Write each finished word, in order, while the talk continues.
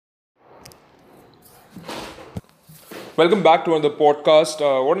Welcome back to another podcast.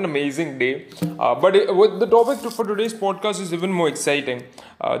 What an amazing day. What the topic for today's podcast is even more exciting.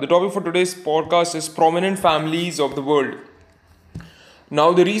 The topic for today's podcast is prominent families of the world.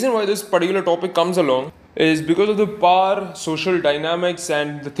 Now, the reason why this particular topic comes along is because of the power, social dynamics,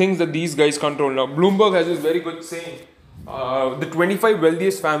 and the things that these guys control. Now, Bloomberg has this very good saying. The 25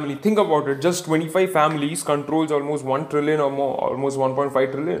 wealthiest family, think about it, just 25 families controls almost 1 trillion or more, almost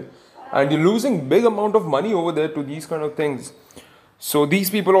 1.5 trillion. And you're losing big amount of money over there to these kind of things. So these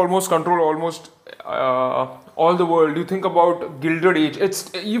people almost control all the world. You think about Gilded Age.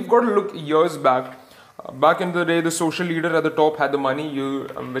 You've got to look years back. Back in the day, the social leader at the top had the money.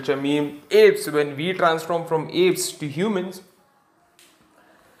 Which I mean, apes. When we transformed from apes to humans,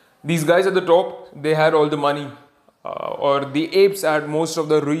 these guys at the top, they had all the money. Or the apes had most of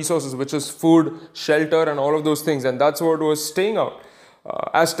the resources, which is food, shelter, and all of those things. And that's what was staying out.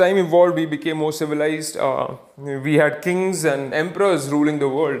 As time evolved, we became more civilized. We had kings and emperors ruling the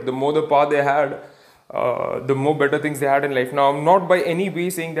world. The more the power they had, the more better things they had in life. Now, I'm not by any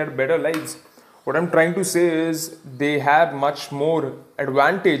way saying that better lives. What I'm trying to say is they had much more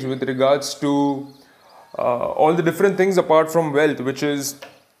advantage with regards to all the different things apart from wealth, which is,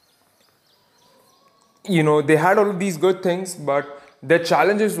 they had all of these good things, but their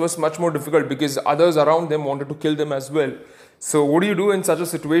challenges was much more difficult because others around them wanted to kill them as well. So what do you do in such a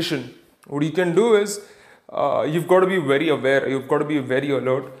situation? What you can do is you've got to be very aware. You've got to be very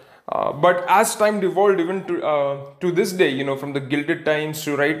alert. But as time evolved, even to this day, from the Gilded Times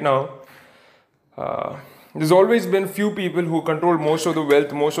to right now, there's always been few people who control most of the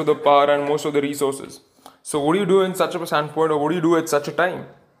wealth, most of the power, and most of the resources. So what do you do in such a standpoint, or what do you do at such a time?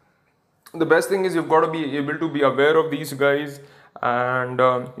 The best thing is you've got to be able to be aware of these guys, and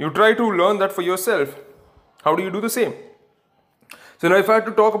you try to learn that for yourself. How do you do the same? So now if I had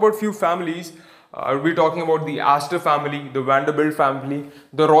to talk about few families, I'll be talking about the Astor family, the Vanderbilt family,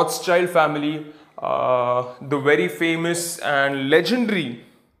 the Rothschild family, the very famous and legendary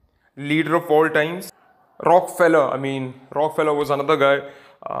leader of all times, Rockefeller. Rockefeller was another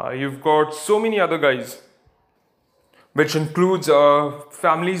guy. You've got so many other guys, which includes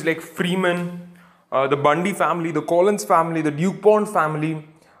families like Freeman, the Bundy family, the Collins family, the DuPont family,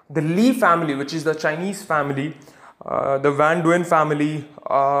 the Lee family, which is the Chinese family, the Van Duyn family,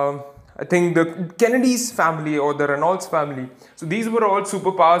 I think the Kennedy's family or the Reynolds family. So these were all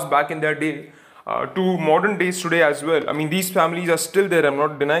superpowers back in their day, to modern days today as well. These families are still there. I'm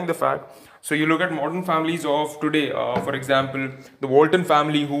not denying the fact. So you look at modern families of today, for example, the Walton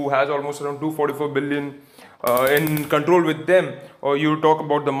family, who has almost around 244 billion in control with them. Or you talk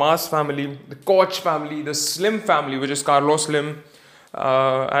about the Mars family, the Koch family, the Slim family, which is Carlos Slim,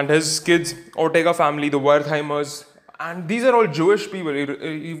 and his kids, Ortega family, the Wertheimers. And these are all Jewish people.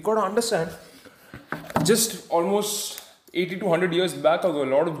 You've got to understand, just almost 80 to 100 years back ago, a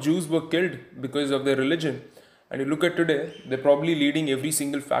lot of Jews were killed because of their religion. And you look at today, they're probably leading every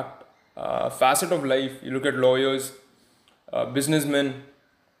single facet of life. You look at lawyers, businessmen.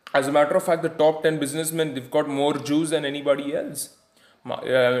 As a matter of fact, the top 10 businessmen, they've got more Jews than anybody else.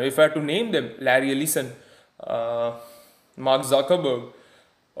 If I had to name them, Larry Ellison, Mark Zuckerberg,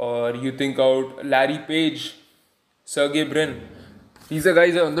 or you think out Larry Page, Sergey Brin. These are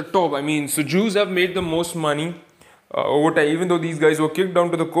guys on the top. So Jews have made the most money over time, even though these guys were kicked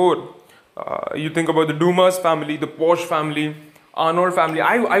down to the core. You think about the Dumas family, the Porsche family, Arnold family.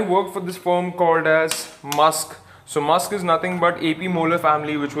 I work for this firm called as Musk. So Musk is nothing but AP Moeller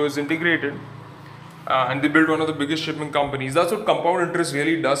family, which was integrated. And they built one of the biggest shipping companies. That's what compound interest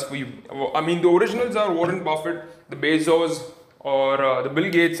really does for you. The originals are Warren Buffett, the Bezos, or the Bill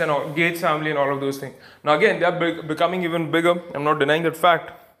Gates and Gates family and all of those things. Now again, they are becoming even bigger. I'm not denying that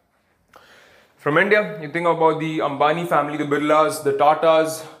fact. From India, you think about the Ambani family, the Birlas, the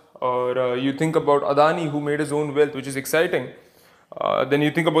Tatas, or you think about Adani, who made his own wealth, which is exciting. Then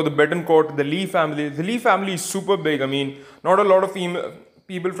you think about the Betancourt, the Lee family. The Lee family is super big. Not a lot of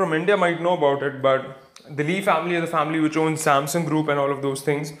people from India might know about it, but the Lee family is the family which owns Samsung Group and all of those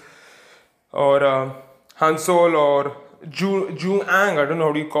things. Or Hansol or Jung Ang, I don't know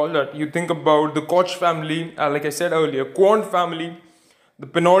how do you call that. You think about the Koch family, like I said earlier, Quant family, the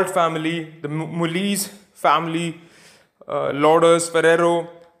Pinault family, the Mullise family, Lauders, Ferrero,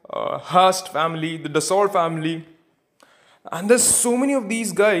 Hearst family, the Dassault family. And there's so many of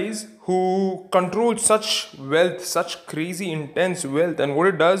these guys who control such wealth, such crazy intense wealth. And what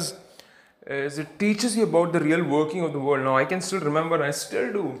it does is it teaches you about the real working of the world. Now I can still remember, and I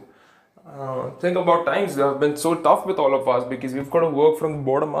still do, think about times that have been so tough with all of us because we've got to work from the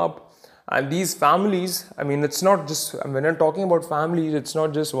bottom up. And these families, it's not just, when I'm talking about families, it's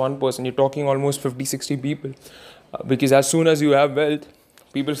not just one person. You're talking almost 50, 60 people. Because as soon as you have wealth,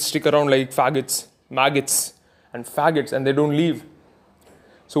 people stick around like faggots, maggots, and faggots, and they don't leave.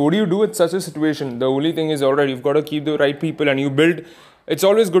 So what do you do with such a situation? The only thing is, alright, you've got to keep the right people, and you build. It's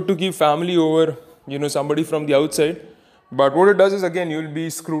always good to keep family over, somebody from the outside. But what it does is, again, you'll be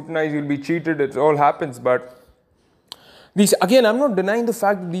scrutinized, you'll be cheated. It all happens. But these, again, I'm not denying the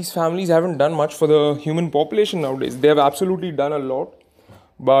fact that these families haven't done much for the human population nowadays. They have absolutely done a lot.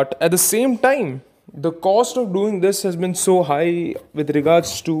 But at the same time, the cost of doing this has been so high with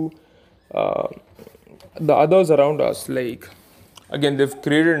regards to the others around us. Like, again, they've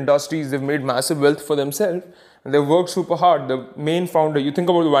created industries, they've made massive wealth for themselves, and they've worked super hard. The main founder, you think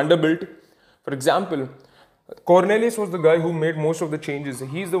about Vanderbilt, for example, Cornelius was the guy who made most of the changes.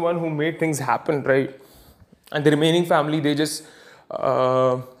 He's the one who made things happen, right? And the remaining family, they just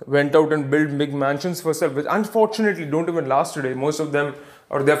went out and built big mansions for themselves, which unfortunately don't even last today. Most of them,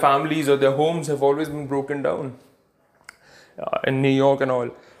 or their families or their homes, have always been broken down in New York and all.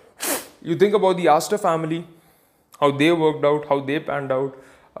 You think about the Astor family, how they worked out, how they panned out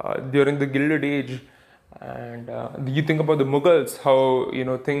during the Gilded Age. And you think about the Mughals, how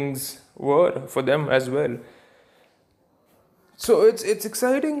things were for them as well. So it's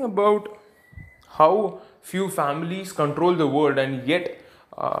exciting about how few families control the world, and yet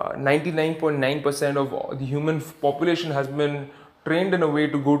 99.9% of the human population has been trained in a way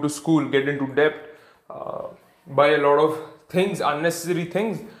to go to school, get into debt, buy a lot of things, unnecessary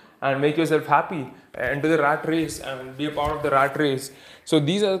things, and make yourself happy, enter the rat race and be a part of the rat race. So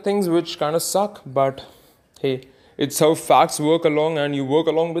these are the things which kind of suck, but hey, it's how facts work along, and you work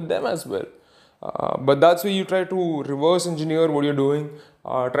along with them as well. But that's where you try to reverse engineer what you're doing,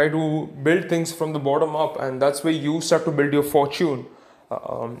 try to build things from the bottom up, and that's where you start to build your fortune.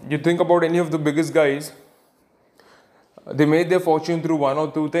 You think about any of the biggest guys, they made their fortune through one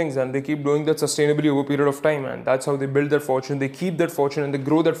or two things, and they keep doing that sustainably over a period of time, and that's how they build their fortune. They keep that fortune and they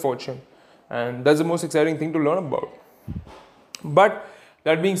grow that fortune, and that's the most exciting thing to learn about. But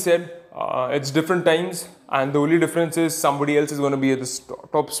that being said, it's different times, and the only difference is somebody else is going to be at the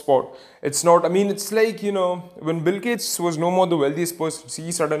top spot. It's not, it's like, when Bill Gates was no more the wealthiest person,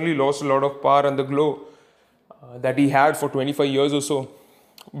 he suddenly lost a lot of power and the glow that he had for 25 years or so.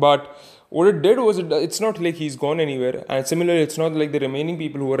 But what it did was, it's not like he's gone anywhere. And similarly, it's not like the remaining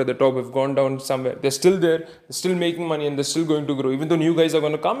people who are at the top have gone down somewhere. They're still there, they're still making money, and they're still going to grow, even though new guys are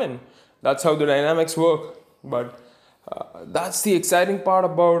going to come in. That's how the dynamics work. But that's the exciting part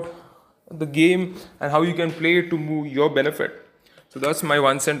about the game, and how you can play it to move your benefit. So that's my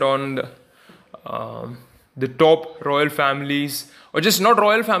 1 cent on the top royal families, or just not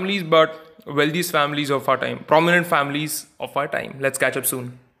royal families, but wealthiest families of our time, prominent families of our time. Let's catch up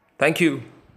soon. Thank you.